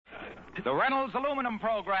The Reynolds Aluminum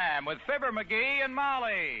Program with Fibber, MCGee, and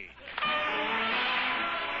Molly.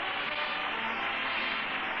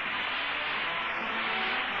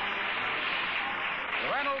 The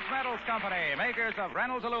Reynolds Metals Company, makers of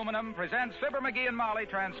Reynolds Aluminum, presents Fibber, MCGee, and Molly,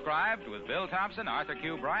 transcribed with Bill Thompson, Arthur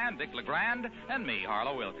Q. Bryan, Dick LeGrand, and me,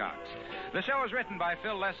 Harlow Wilcox. The show is written by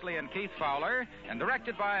Phil Leslie and Keith Fowler and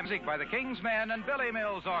directed by music by the King's Men and Billy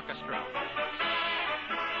Mills Orchestra.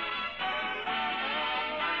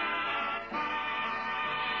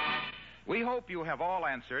 We hope you have all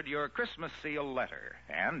answered your Christmas seal letter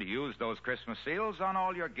and used those Christmas seals on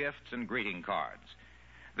all your gifts and greeting cards.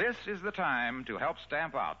 This is the time to help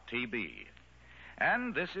stamp out TB.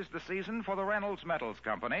 And this is the season for the Reynolds Metals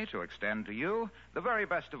Company to extend to you the very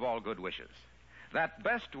best of all good wishes. That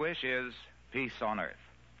best wish is peace on earth.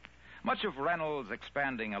 Much of Reynolds'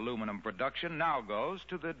 expanding aluminum production now goes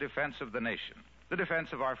to the defense of the nation, the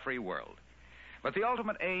defense of our free world. But the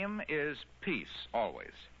ultimate aim is peace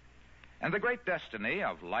always. And the great destiny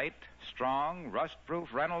of light, strong, rust-proof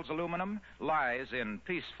Reynolds aluminum lies in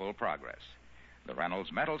peaceful progress. The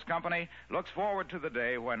Reynolds Metals Company looks forward to the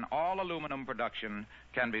day when all aluminum production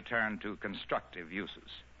can be turned to constructive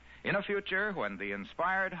uses. In a future when the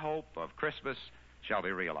inspired hope of Christmas shall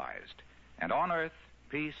be realized. And on earth,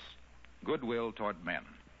 peace, goodwill toward men.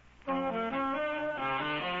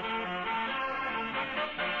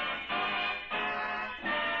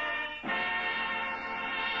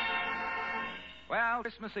 Well,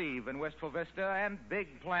 Christmas Eve in Wistful Vista, and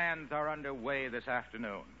big plans are underway this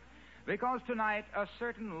afternoon. Because tonight, a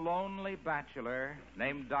certain lonely bachelor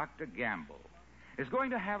named Dr. Gamble is going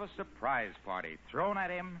to have a surprise party thrown at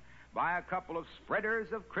him by a couple of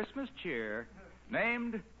spreaders of Christmas cheer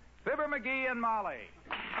named Fibber, MCGee, and Molly.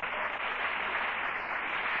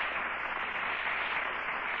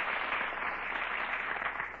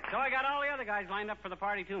 So I got all the other guys lined up for the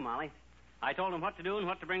party, too, Molly. I told them what to do and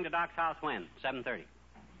what to bring to Doc's house when, 7:30.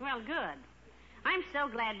 Well, good. I'm so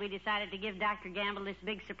glad we decided to give Dr. Gamble this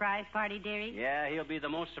big surprise party, dearie. Yeah, he'll be the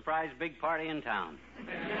most surprised big party in town.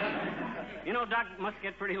 You know, Doc must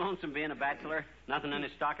get pretty lonesome being a bachelor. Nothing in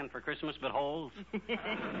his stocking for Christmas but holes.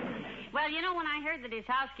 Well, you know, when I heard that his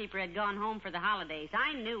housekeeper had gone home for the holidays,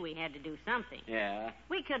 I knew we had to do something. Yeah?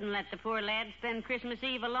 We couldn't let the poor lad spend Christmas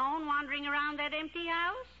Eve alone wandering around that empty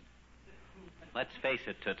house. Let's face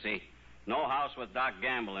it, Tootsie. No house with Doc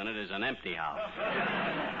Gamble in it is an empty house.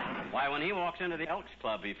 Why, when he walks into the Elks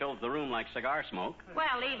Club, he fills the room like cigar smoke.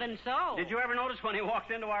 Well, even so. Did you ever notice when he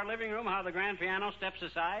walked into our living room how the grand piano steps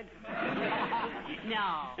aside?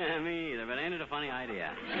 No. Me either, but ain't it a funny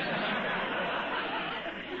idea?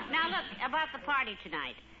 Now, look, about the party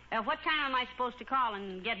tonight. What time am I supposed to call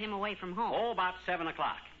and get him away from home? Oh, about 7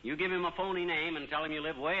 o'clock. You give him a phony name and tell him you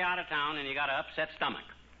live way out of town and you got an upset stomach.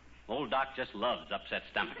 Old Doc just loves upset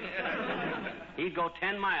stomachs. He'd go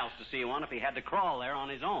 10 miles to see one if he had to crawl there on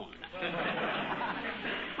his own.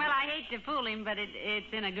 Well, I hate to fool him, but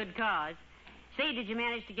it's in a good cause. Say, did you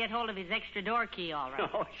manage to get hold of his extra door key all right?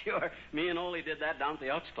 Oh, sure. Me and Ole did that down at the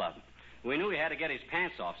Elks Club. We knew he had to get his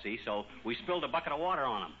pants off, see, so we spilled a bucket of water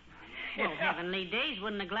on him. Well, heavenly days,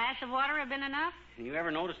 wouldn't a glass of water have been enough? You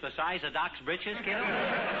ever notice the size of Doc's britches, kid?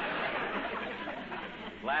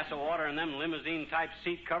 Glass of water and them limousine-type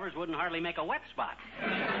seat covers wouldn't hardly make a wet spot.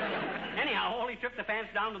 Anyhow, Ole took the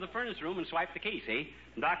pants down to the furnace room and swiped the key, see?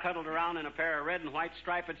 Doc huddled around in a pair of red and white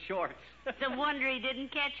striped shorts. It's a wonder he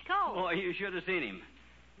didn't catch cold. Oh, you should have seen him.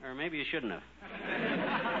 Or maybe you shouldn't have.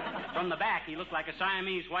 From the back, he looked like a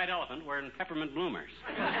Siamese white elephant wearing peppermint bloomers.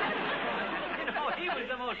 You know, he was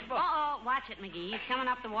the most fun. Uh-oh, watch it, MCGee. He's coming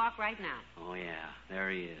up the walk right now. Oh, yeah,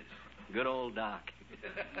 there he is. Good old Doc.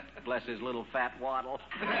 Bless his little fat waddle.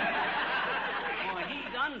 Oh,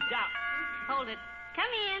 he's undocked. Hold it.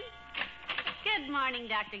 Come in. Good morning,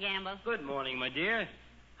 Dr. Gamble. Good morning, my dear.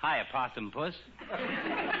 Hi, Possum Puss.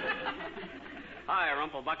 Hi,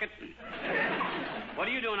 Rumplebucket. What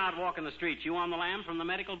are you doing out walking the streets? You on the lam from the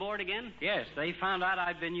medical board again? Yes, they found out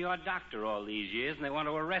I've been your doctor all these years, and they want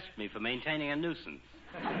to arrest me for maintaining a nuisance.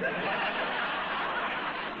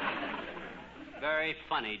 Very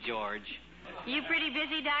funny, George. You pretty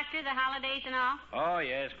busy, Doctor, the holidays and all? Oh,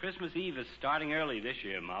 yes. Christmas Eve is starting early this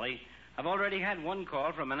year, Molly. I've already had one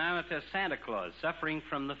call from an amateur Santa Claus suffering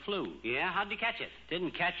from the flu. Yeah? How'd you catch it?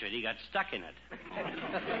 Didn't catch it. He got stuck in it.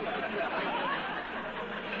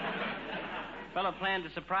 Fellow planned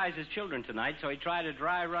to surprise his children tonight, so he tried a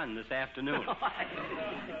dry run this afternoon.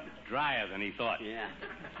 Drier than he thought. Yeah.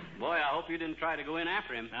 Boy, I hope you didn't try to go in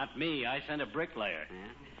after him. Not me. I sent a bricklayer.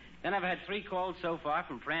 Yeah? Then I've had 3 calls so far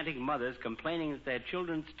from frantic mothers complaining that their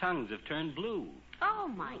children's tongues have turned blue. Oh,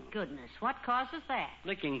 my goodness. What causes that?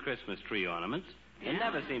 Licking Christmas tree ornaments. They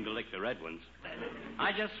never seem to lick the red ones.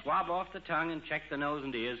 I just swab off the tongue and check the nose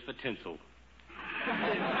and ears for tinsel.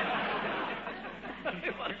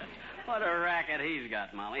 What a racket he's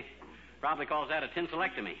got, Molly. Probably calls that a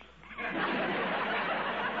tinselectomy.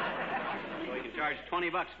 So he can charge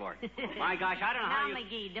 $20 for it. My gosh, I don't know how Now,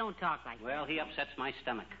 McGee, don't talk like that. Well, he upsets my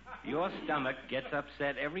stomach. Your stomach gets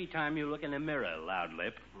upset every time you look in the mirror,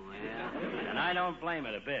 Loudlip. Well, And I don't blame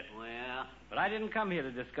it a bit. well. But I didn't come here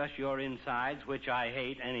to discuss your insides, which I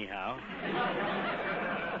hate anyhow.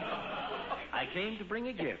 I came to bring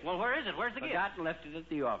a gift. Well, where is it? Where's the gift? Forgot and left it at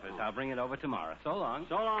the office. I'll bring it over tomorrow. So long.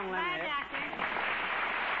 So long, Bye, Lemonhead. Doctor.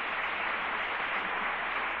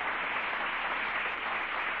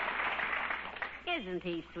 Isn't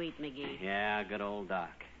he sweet, McGee? Yeah, good old Doc.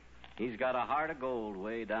 He's got a heart of gold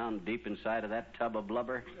way down deep inside of that tub of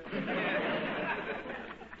blubber.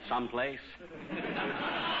 Someplace.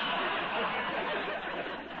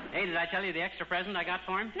 Hey, did I tell you the extra present I got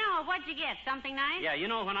for him? No, what'd you get? Something nice? Yeah, you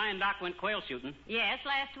know when I and Doc went quail shooting? Yes,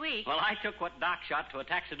 last week. Well, I took what Doc shot to a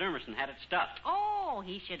taxidermist and had it stuffed. Oh,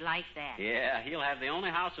 he should like that. Yeah, he'll have the only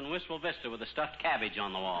house in Wistful Vista with a stuffed cabbage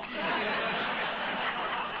on the wall.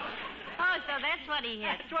 Oh, so that's what he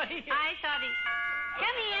hit. That's what he hit. I thought he...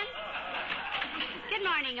 Come in. Good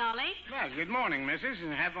morning, Ollie. Well, good morning, missus,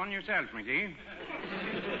 and have one yourself, McGee.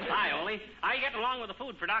 Hi, Ole. How are you getting along with the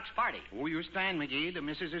food for Doc's party? Oh, you stand, McGee. The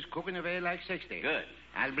missus is cooking away like 60. Good.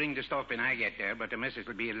 I'll bring the stuff when I get there, but the missus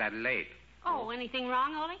will be a little late. Oh, anything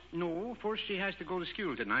wrong, Ollie? No, first she has to go to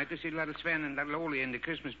school tonight to see little Sven and little Ole in the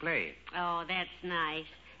Christmas play. Oh, that's nice.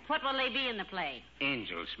 What will they be in the play?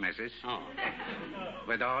 Angels, missus. Oh.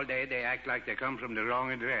 But all day they act like they come from the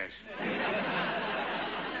wrong address.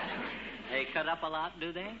 They cut up a lot,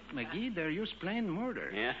 do they? McGee, they're just plain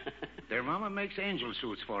murder. Yeah. Their mama makes angel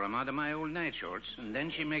suits for 'em out of my old night shorts, and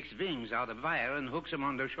then she makes wings out of wire and hooks 'em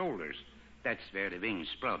on their shoulders. That's where the wings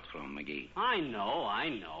sprout from, McGee. I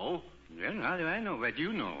know. Well, how do I know what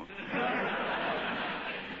you know?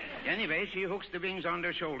 Anyway, she hooks the wings on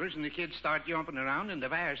their shoulders, and the kids start jumping around, and the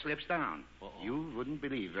wire slips down. Uh-oh. You wouldn't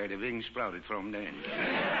believe where the wings sprouted from then.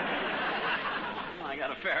 Well, I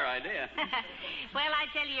got a fair idea. Well, I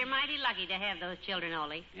tell you, you're mighty lucky to have those children,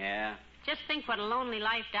 Ollie. Yeah. Just think what a lonely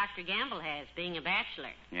life Dr. Gamble has, being a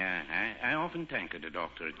bachelor. Yeah, I often think of the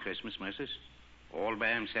doctor at Christmas, missus. All by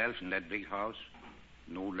himself in that big house.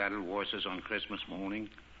 No little voices on Christmas morning.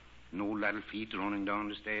 No little feet running down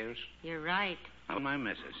the stairs. You're right. Oh, my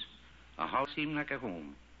missus. A house seemed like a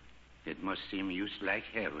home. It must seem used like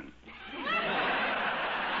heaven. I'll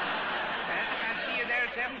see you there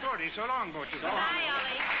at 7:30. So long, both of you. Bye,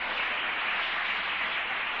 Ollie.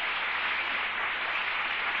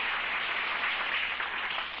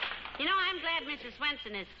 You know, I'm glad Mrs.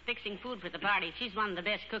 Swenson is fixing food for the party. She's one of the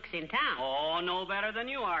best cooks in town. Oh, no better than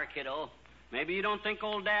you are, kiddo. Maybe you don't think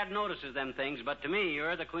old Dad notices them things, but to me,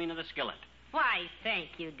 you're the queen of the skillet. Why, thank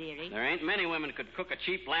you, dearie. There ain't many women could cook a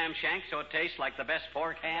cheap lamb shank so it tastes like the best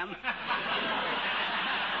pork ham.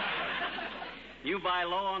 You buy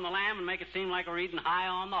low on the lamb and make it seem like we're eating high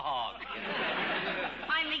on the hog.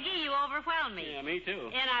 Why, McGee, you overwhelm me. Yeah, me too.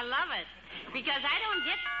 And I love it. Because I don't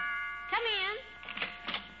get... Come in.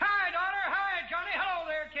 Hi, daughter. Hi, Johnny. Hello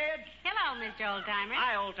there, kids. Hello, Mr. Oldtimer.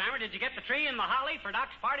 Hi, old-timer. Did you get the tree and the holly for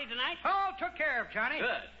Doc's party tonight? All took care of, Johnny.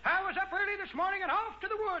 Good. I was up early this morning and off to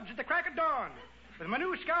the woods at the crack of dawn with my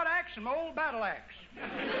new scout axe and my old battle axe.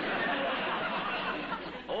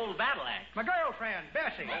 Old battle axe. My girlfriend,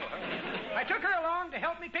 Bessie. I took her along to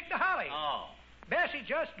help me pick the holly. Oh. Bessie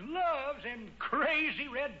just loves them crazy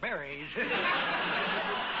red berries.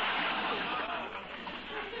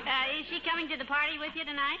 Is she coming to the party with you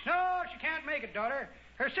tonight? No, she can't make it, daughter.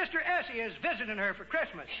 Her sister Essie is visiting her for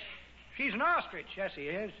Christmas. She's an ostrich, Essie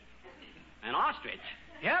is. An ostrich?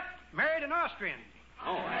 Yep, married an Austrian.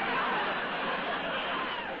 Oh.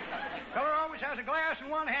 Feller always has a glass in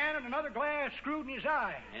one hand and another glass screwed in his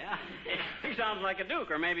eye. Yeah? He sounds like a duke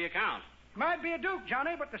or maybe a count. Might be a duke,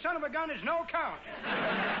 Johnny, but the son of a gun is no count.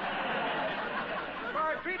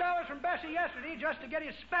 Borrowed $3 from Bessie yesterday just to get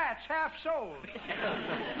his spats half sold.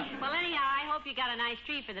 Well, anyhow, I hope you got a nice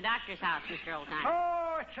tree for the doctor's house, Mr. Oldtimer.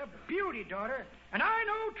 Oh, it's a beauty, daughter. And I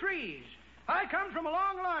know trees. I come from a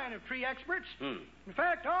long line of tree experts. In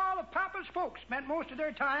fact, all of Papa's folks spent most of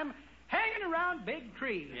their time hanging around big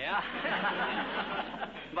trees. Yeah?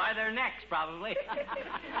 By their necks, probably.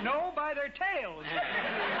 No, by their tails.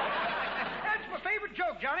 That's my favorite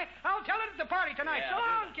joke, Johnny. I'll tell it at the party tonight. Yeah, So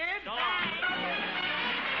long, kids. So long.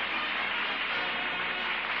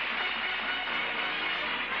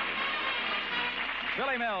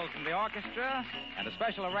 Billy Mills and the orchestra, and a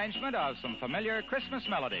special arrangement of some familiar Christmas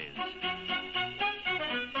melodies.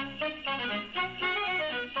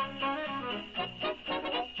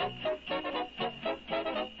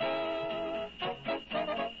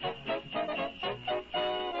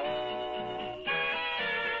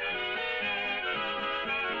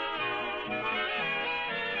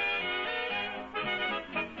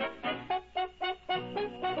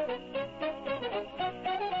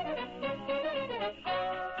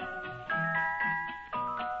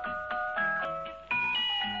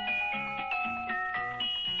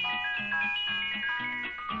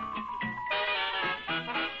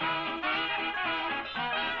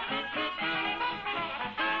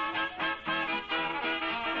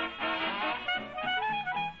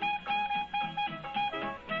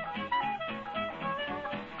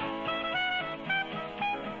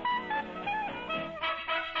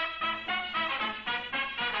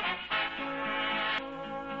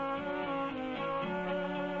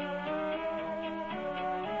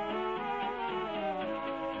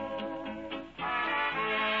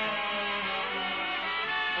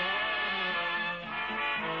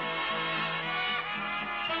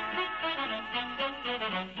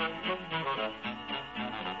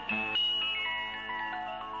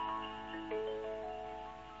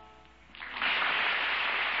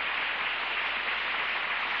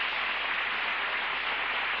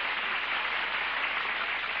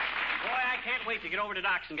 Can't wait to get over to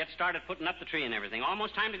Doc's and get started putting up the tree and everything.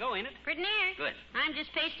 Almost time to go, ain't it? Pretty near. Good. I'm just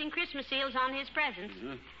pasting Christmas seals on his presents.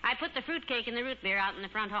 Mm-hmm. I put the fruitcake and the root beer out in the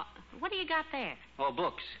front hall. What do you got there? Oh,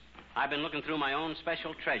 books. I've been looking through my own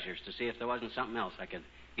special treasures to see if there wasn't something else I could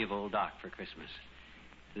give old Doc for Christmas.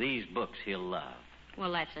 These books he'll love.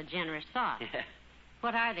 Well, that's a generous thought. Yeah.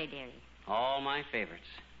 What are they, dearie? All my favorites.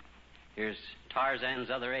 Here's Tarzan's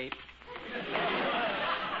Other Ape.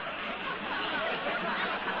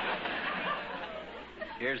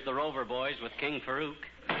 Here's the Rover Boys with King Farouk.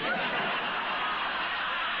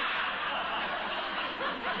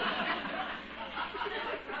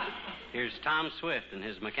 Here's Tom Swift and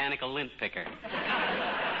his mechanical lint picker.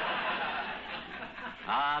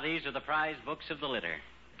 These are the prize books of the litter.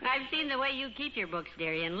 I've seen the way you keep your books,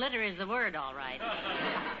 dearie, and litter is the word, all right.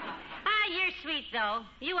 You're sweet, though.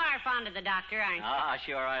 You are fond of the doctor, aren't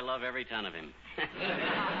you? Sure, I love every ton of him.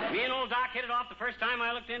 Me and old Doc hit it off the first time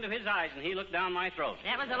I looked into his eyes, and he looked down my throat.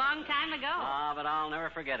 That was a long time ago. But I'll never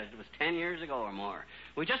forget it. It was 10 years ago or more.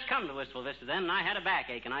 We just come to Wistful Vista then, and I had a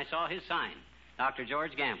backache, and I saw his sign, Dr.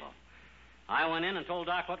 George Gamble. I went in and told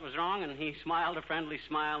Doc what was wrong, and he smiled a friendly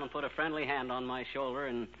smile and put a friendly hand on my shoulder,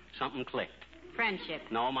 and something clicked. Friendship.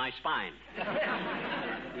 No, my spine.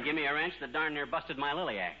 He gave me a wrench that darn near busted my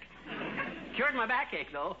liliac. Cured my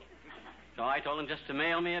backache, though. So I told him just to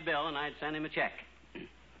mail me a bill, and I'd send him a check.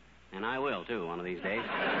 And I will, too, one of these days.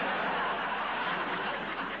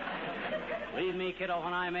 Believe me, kiddo,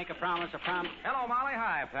 when I make a promise, a promise... Hello, Molly.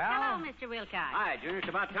 Hi, pal. Hello, Mr. Wilcox. Hi, Junior. It's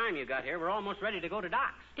about time you got here. We're almost ready to go to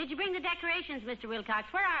Doc's. Did you bring the decorations, Mr.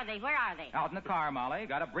 Wilcox? Where are they? Where are they? Out in the car, Molly.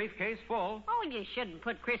 Got a briefcase full. Oh, you shouldn't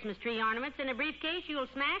put Christmas tree ornaments in a briefcase. You'll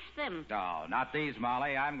smash them. No, not these,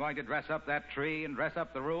 Molly. I'm going to dress up that tree and dress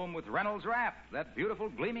up the room with Reynolds wrap, that beautiful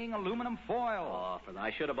gleaming aluminum foil.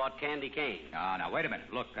 I should have bought candy canes. Now, wait a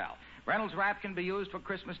minute. Look, pal. Reynolds wrap can be used for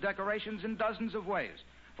Christmas decorations in dozens of ways.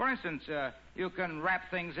 For instance, you can wrap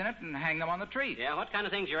things in it and hang them on the tree. Yeah, what kind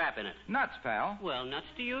of things you wrap in it? Nuts, pal. Well, nuts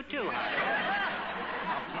to you, too.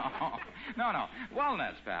 No.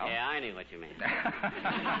 Walnuts, pal. Yeah, I knew what you meant.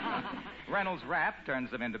 Reynolds wrap turns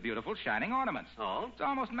them into beautiful, shining ornaments. Oh? It's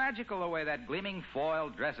almost magical the way that gleaming foil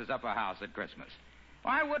dresses up a house at Christmas.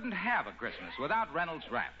 Well, I wouldn't have a Christmas without Reynolds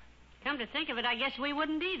wrap. Come to think of it, I guess we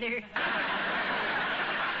wouldn't either.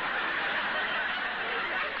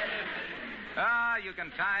 You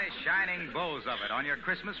can tie shining bows of it on your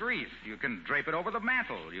Christmas wreath. You can drape it over the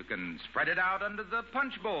mantel. You can spread it out under the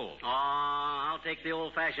punch bowl. I'll take the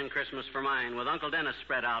old-fashioned Christmas for mine, with Uncle Dennis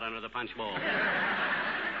spread out under the punch bowl.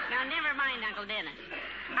 Now, never mind, Uncle Dennis.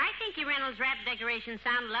 I think your Reynolds wrap decorations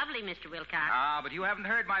sound lovely, Mr. Wilcox. But you haven't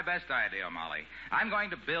heard my best idea, Molly. I'm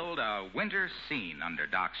going to build a winter scene under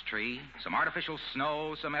Doc's tree, some artificial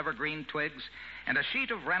snow, some evergreen twigs, and a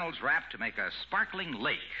sheet of Reynolds wrap to make a sparkling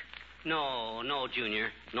lake. No, Junior.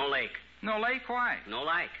 No lake. No lake? Why? No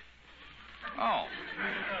like. Oh,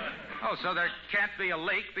 so there can't be a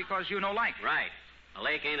lake because you no like. Right. A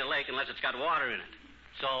lake ain't a lake unless it's got water in it.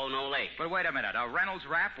 So, no lake. But wait a minute. A Reynolds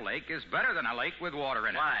wrap lake is better than a lake with water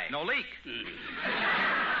in it. Why? No leak.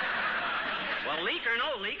 Well, leak or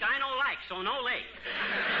no leak, I no like, so no lake.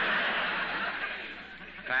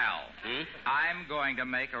 Pal, I I'm going to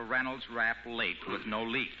make a Reynolds wrap late with no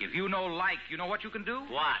leak. If you know like, you know what you can do?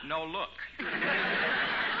 What? No look.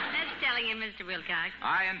 That's telling you, Mr. Wilcox.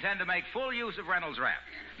 I intend to make full use of Reynolds wrap.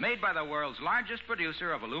 Made by the world's largest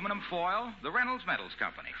producer of aluminum foil, the Reynolds Metals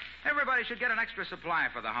Company. Everybody should get an extra supply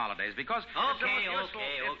for the holidays because... Okay. It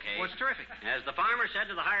was terrific. As the farmer said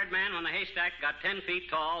to the hired man when the haystack got 10 feet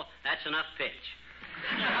tall, that's enough pitch.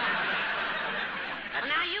 Well,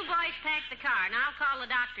 now you boys pack the car, and I'll call the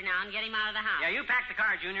doctor now and get him out of the house. Yeah, you pack the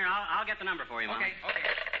car, Junior. I'll get the number for you, Mom. Okay.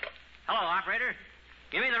 Hello, operator.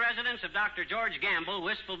 Give me the residence of Dr. George Gamble,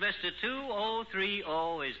 Wistful Vista 2030.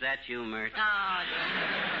 Is that you, Mert? Oh,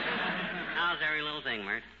 How's every little thing,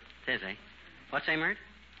 Mert? Tis, eh? What's say, Mert?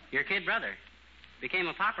 Your kid brother became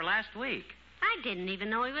a pauper last week. I didn't even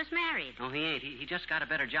know he was married. Oh, he ain't. He just got a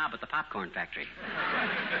better job at the popcorn factory.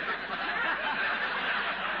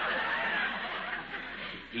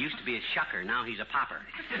 He used to be a shucker. Now he's a popper.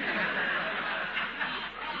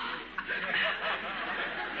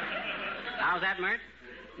 How's that, Mert?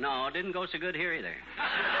 No, it didn't go so good here either.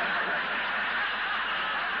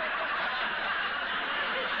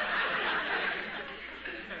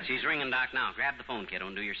 She's ringing, Doc, now. Grab the phone, kiddo,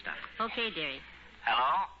 and do your stuff. Okay, dearie.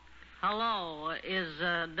 Hello? Hello. Is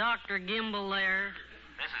Dr. Gimble there?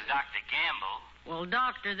 This is Dr. Gamble. Well,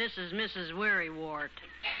 Doctor, this is Mrs. Wearywart.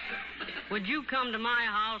 Would you come to my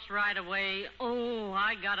house right away? Oh,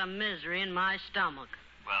 I got a misery in my stomach.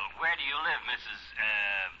 Well, where do you live,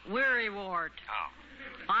 Mrs. Wearywart. Oh.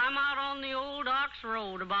 I'm out on the old Ox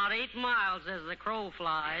Road about 8 miles as the crow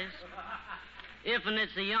flies. If'n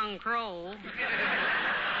it's a young crow. And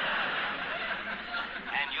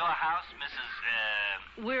your house,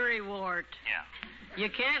 Mrs. Wearywart. Yeah. You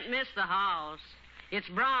can't miss the house. It's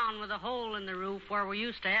brown with a hole in the roof where we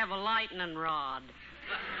used to have a lightning rod.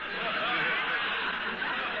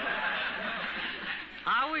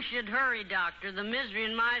 I wish you'd hurry, Doctor. The misery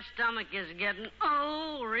in my stomach is getting,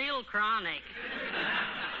 real chronic.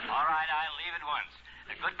 All right, I'll leave at once.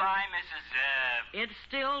 Goodbye, Mrs. It's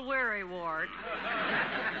still Wearywart.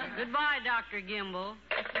 Goodbye, Dr. Gimble.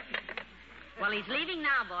 Well, he's leaving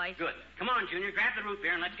now, boys. Good. Come on, Junior. Grab the root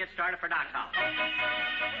beer and let's get started for Doc's house.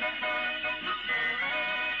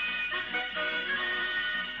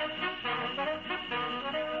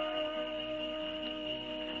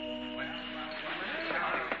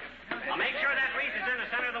 Well, make sure that wreath is in the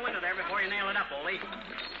center of the window there before you nail it up, Ole.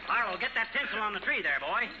 Arlo, get that tinsel on the tree there,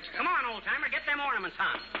 boy. Come on, old-timer, get them ornaments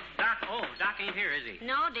hung. Doc ain't here, is he?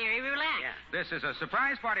 No, dearie, relax. Yeah. This is a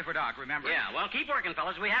surprise party for Doc, remember? Yeah, well, keep working,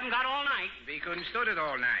 fellas. We haven't got all night. We couldn't stood it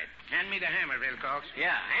all night. Hand me the hammer, Wilcox.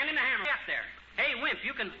 Yeah, hand him the hammer. Up there. Hey, Wimp,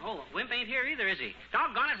 you can... Oh, Wimp ain't here either, is he?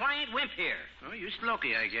 Doggone it, why ain't Wimp here? Oh, you're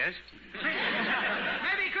lucky, I guess.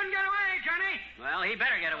 Maybe he couldn't get away, Johnny. Well, he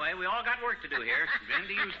better get away. We all got work to do here.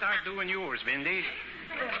 Vindy, you start doing yours, Vindy.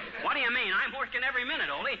 What do you mean? I'm working every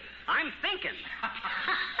minute, Ole. I'm thinking.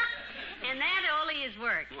 And that only is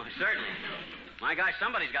work. Well, certainly. My gosh,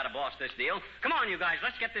 somebody's got to boss this deal. Come on, you guys.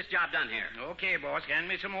 Let's get this job done here. Okay, boss. Hand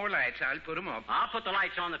me some more lights. I'll put them up. I'll put the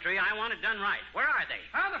lights on the tree. I want it done right. Where are they?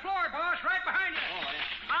 On the floor, boss, right behind you.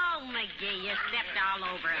 Oh, McGee, you stepped all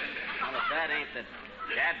over him. Well, if that ain't the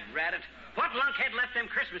dad rat it. What lunkhead left them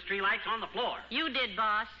Christmas tree lights on the floor? You did,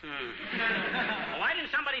 boss. Well, why didn't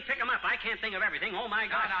somebody pick them up? I can't think of everything. Oh, my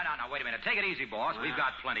God. No. Wait a minute. Take it easy, boss. We've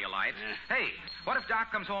got plenty of lights. Hey, what if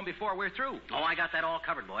Doc comes home before we're through? Oh, I got that all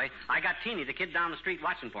covered, boy. I got Teeny, the kid down the street,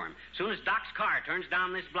 watching for him. Soon as Doc's car turns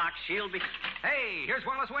down this block, she'll be... Hey, here's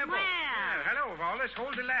Wallace Wimple. Well. Hello, Wallace.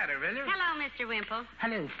 Hold the ladder, will you? Hello, Mr. Wimple.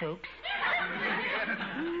 Hello, folks.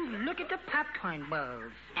 Look at the popcorn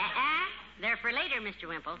balls. They're for later, Mr.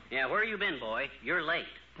 Wimple. Yeah, where you been, boy? You're late.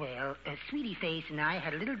 Well, Sweetie Face and I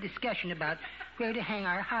had a little discussion about where to hang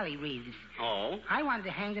our holly wreaths. Oh? I wanted to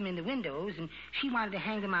hang them in the windows, and she wanted to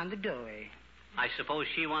hang them on the door. I suppose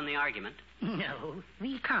she won the argument. No,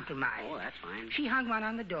 we compromised. Oh, that's fine. She hung one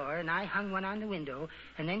on the door, and I hung one on the window,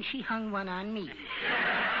 and then she hung one on me.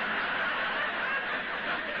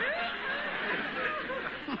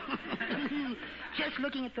 Just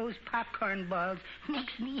looking at those popcorn balls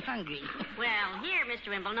makes me hungry. Well, here, Mr.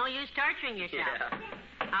 Wimple, no use torturing yourself.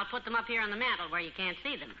 Yeah. I'll put them up here on the mantel where you can't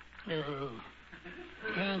see them. Oh,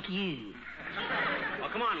 thank you. Well,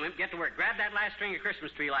 come on, Wimp, get to work. Grab that last string of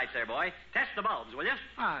Christmas tree lights there, boy. Test the bulbs, will you?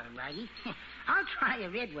 All righty. I'll try a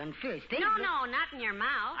red one first. No, not in your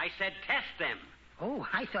mouth. I said test them. Oh,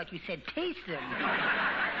 I thought you said taste them.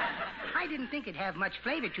 I didn't think it'd have much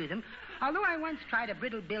flavor to them, although I once tried a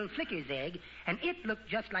brittle Bill Flicker's egg, and it looked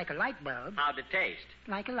just like a light bulb. How'd it taste?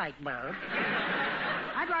 Like a light bulb.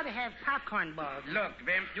 I'd rather have popcorn bulbs. Look,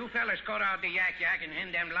 Vimp, you fellas cut out the yak and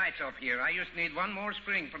hand them lights up here. I just need one more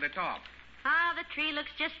spring for the top. Oh, the tree looks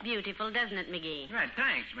just beautiful, doesn't it, McGee? Right,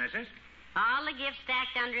 thanks, missus. All the gifts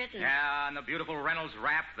stacked under it and... Yeah, and the beautiful Reynolds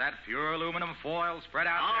wrap, that pure aluminum foil spread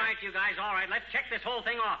out All there. right, you guys, all right. Let's check this whole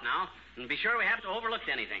thing off now and be sure we haven't overlooked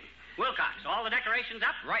anything. Wilcox, all the decorations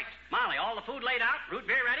up? Right. Molly, all the food laid out? Root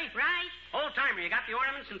beer ready? Right. Old-timer, you got the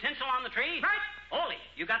ornaments and tinsel on the tree? Right. Ole,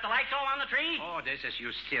 you got the lights all on the tree? Oh, this is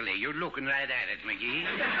you silly. You're looking right at it, McGee.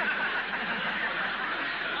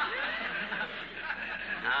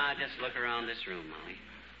 Just look around this room, Molly.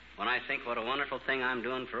 When I think what a wonderful thing I'm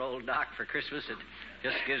doing for old Doc for Christmas, it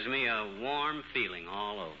just gives me a warm feeling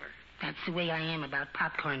all over. That's the way I am about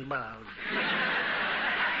popcorn balls.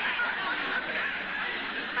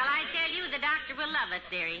 Well, I tell you, the doctor will love it,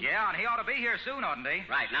 dearie. Yeah, and he ought to be here soon, oughtn't he?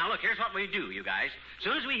 Right, now look, here's what we do, you guys. As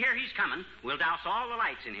soon as we hear he's coming, we'll douse all the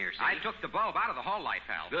lights in here, see? I took the bulb out of the hall light,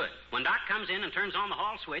 pal. Good. When Doc comes in and turns on the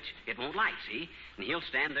hall switch, it won't light, see? And he'll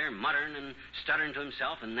stand there muttering and stuttering to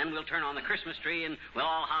himself, and then we'll turn on the Christmas tree and we'll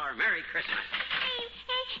all holler, Merry Christmas. Hey,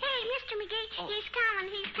 Mr. McGee, he's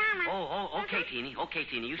coming. Okay, Teeny. Okay,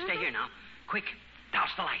 Teeny, you stay here now. Quick, douse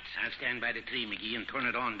the lights. I'll stand by the tree, McGee, and turn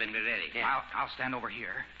it on when we're ready. Yeah. I'll stand over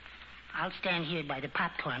here. I'll stand here by the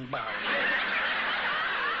popcorn balls.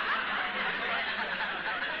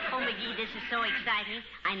 Oh, McGee, this is so exciting.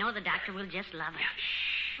 I know the doctor will just love it.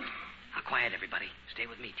 Shh. Now, quiet, everybody. Stay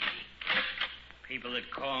with me, Teeny. People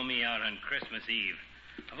that call me out on Christmas Eve.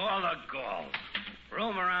 Of all the gall.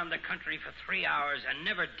 Roam around the country for 3 hours and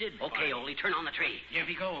never did Okay, find... Ole, turn on the tree. Here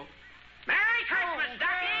we go. Merry Christmas,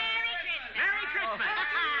 Doc! Merry Christmas!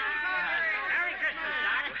 Merry Christmas,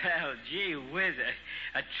 Doc! Well, gee whiz,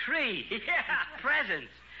 a tree. Yeah.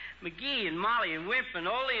 Presents. McGee and Molly and Wimp and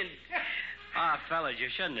Ole and... Ah, fellas, you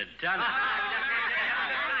shouldn't have done it.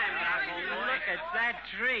 Look at that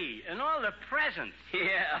tree and all the presents.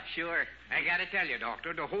 Yeah, sure. I gotta tell you,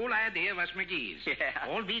 Doctor, the whole idea was McGee's. Yeah.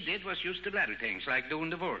 All we did was use the little things, like doing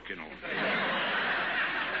the work, you know.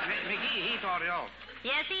 McGee, he thought it all.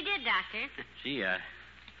 Yes, he did, Doctor. Gee,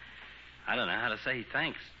 I don't know how to say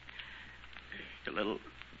thanks. The little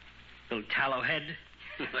tallow head.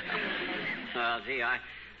 Well, gee,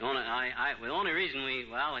 the only reason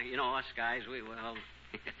us guys,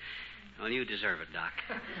 well, you deserve it, Doc.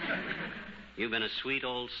 You've been a sweet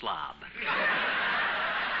old slob.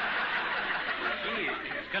 Gee,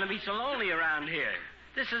 it's going to be so lonely around here.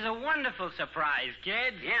 This is a wonderful surprise,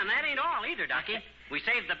 kids. Yeah, and that ain't all either, Ducky. We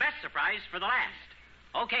saved the best surprise for the last.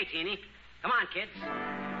 Okay, Teeny. Come on, kids.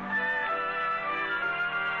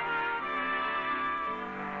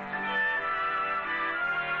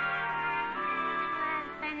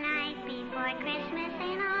 The night before Christmas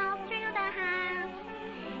and all through the house,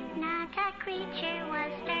 not a creature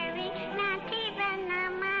was stirring, not even a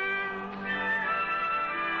mouse.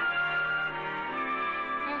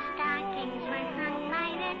 The stockings were hung by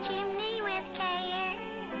the chimney with care,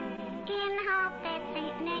 in hope that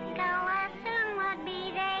St. Nicholas soon would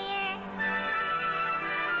be there.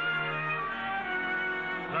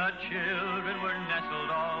 The children were nestled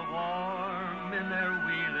all warm in their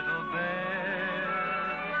wee little beds,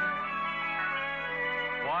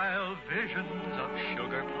 while visions of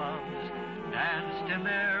sugar plums danced in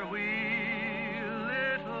their wee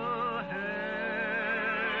little heads.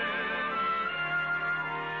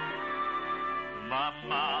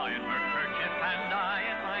 Mama in her kerchief and I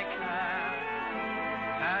in my cap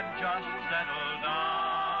had just settled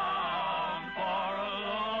down for a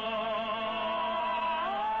long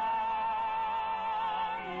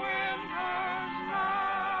winter's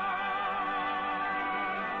night.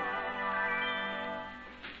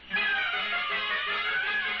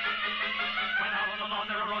 When out on the lawn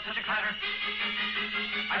there arose such a clatter,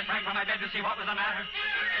 I sprang from my bed to see what was the matter.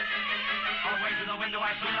 Away to the window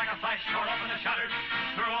I flew like a flash, tore open the shutters,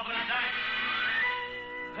 threw open the sash.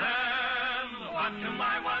 Then, what to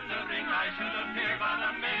my wondering eyes should appear but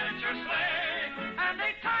a miniature sleigh and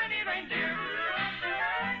a tiny reindeer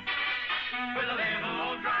with a little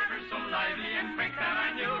old driver so lively and quick that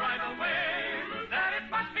I knew right away that it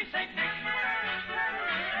must be St. Nick.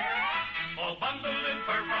 All bundled in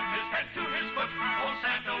fur from his head to his foot, old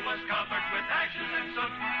Santa was covered with ashes and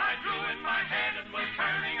soot. I drew in my head and was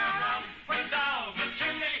turning around when down the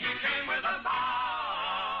chimney he came with a bow.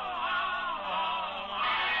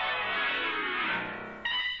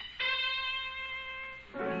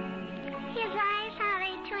 His eyes, how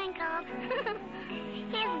they twinkled.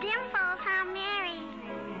 His dimples, how merry.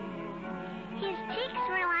 His cheeks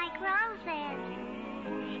were like roses.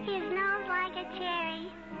 His nose like a cherry.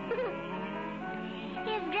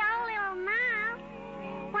 His droll little mouth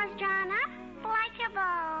was drawn up like a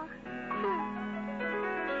bow.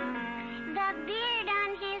 The beard on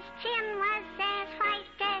his chin was as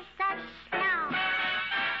white as the snow.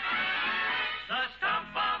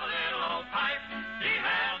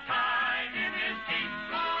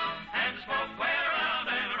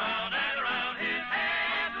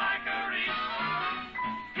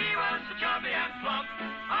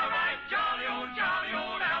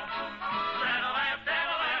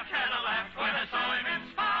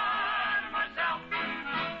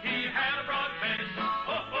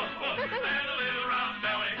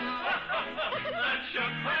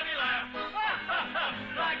 when he laughed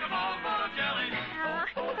like a ball full of jelly.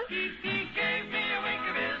 He gave me a wink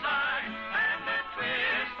of his eye and a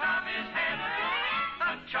twist of his head,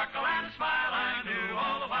 a chuckle and a smile. I knew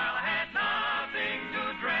all the while I had nothing to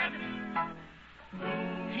dread.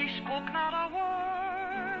 He spoke not a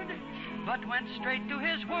word, but went straight to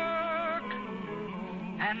his work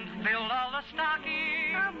and filled all the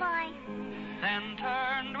stockings. Oh, boy. Then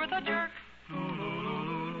turned with a jerk.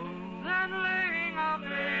 Then laying a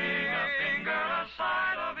finger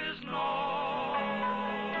aside of his nose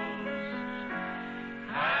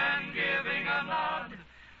and giving a nod,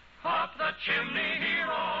 up the chimney he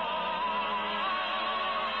rose.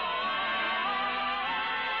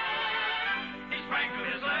 He sprang to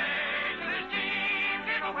his leg, to his team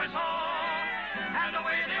gave a whistle, and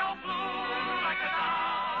away they all flew like the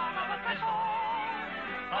down of a thistle.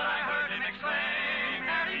 But I heard him exclaim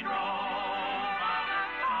as he drove out of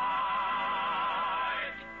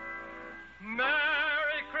sight.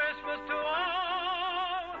 Merry Christmas to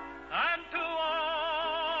all, and to all,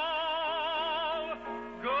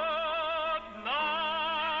 good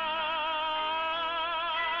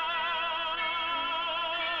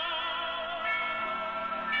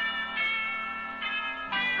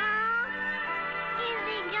Is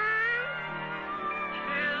he gone?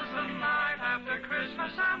 'Tis the night after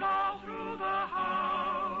Christmas and all through the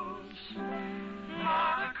house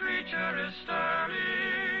not a creature is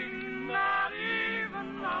stirring, not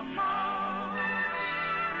even a mouse.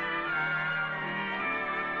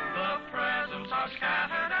 The presents are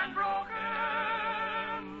scattered and broken,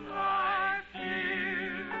 I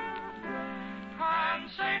fear, and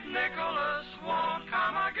St. Nicholas won't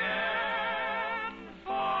come again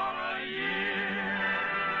for a year.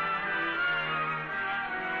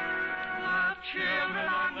 The children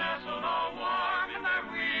are nestled all warm in their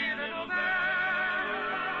wee little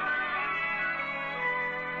beds,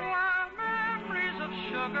 while memories of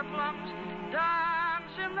sugar plums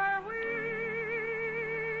dance in their wee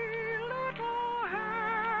little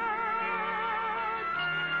heads.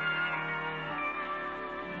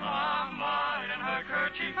 Mama in her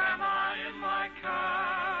kerchief and I in my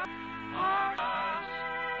cap are dressed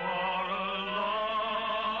for a long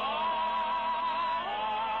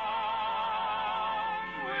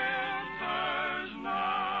winter's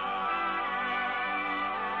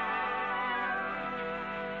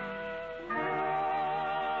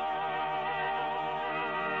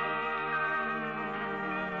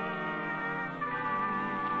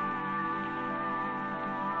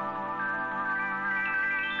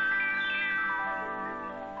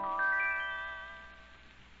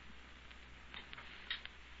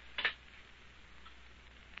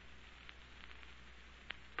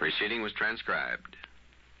Preceding was transcribed.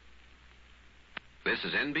 This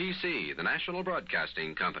is NBC, the National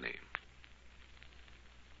Broadcasting Company.